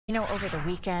You know, over the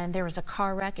weekend, there was a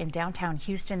car wreck in downtown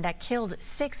Houston that killed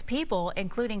 6 people,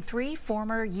 including 3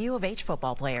 former U of H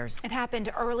football players. It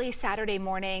happened early Saturday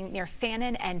morning near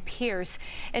Fannin and Pierce.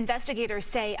 Investigators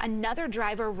say another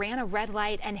driver ran a red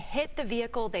light and hit the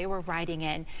vehicle they were riding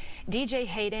in. DJ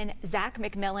Hayden, Zach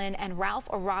McMillan, and Ralph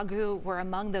Oragu were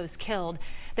among those killed.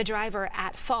 The driver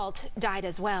at fault died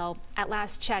as well. At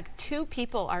last check, 2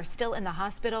 people are still in the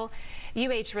hospital.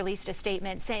 UH released a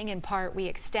statement saying in part, "We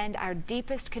extend our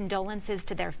deepest condolences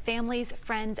to their families,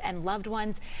 friends, and loved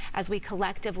ones as we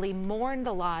collectively mourn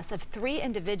the loss of 3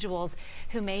 individuals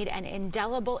who made an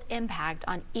indelible impact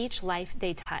on each life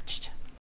they touched."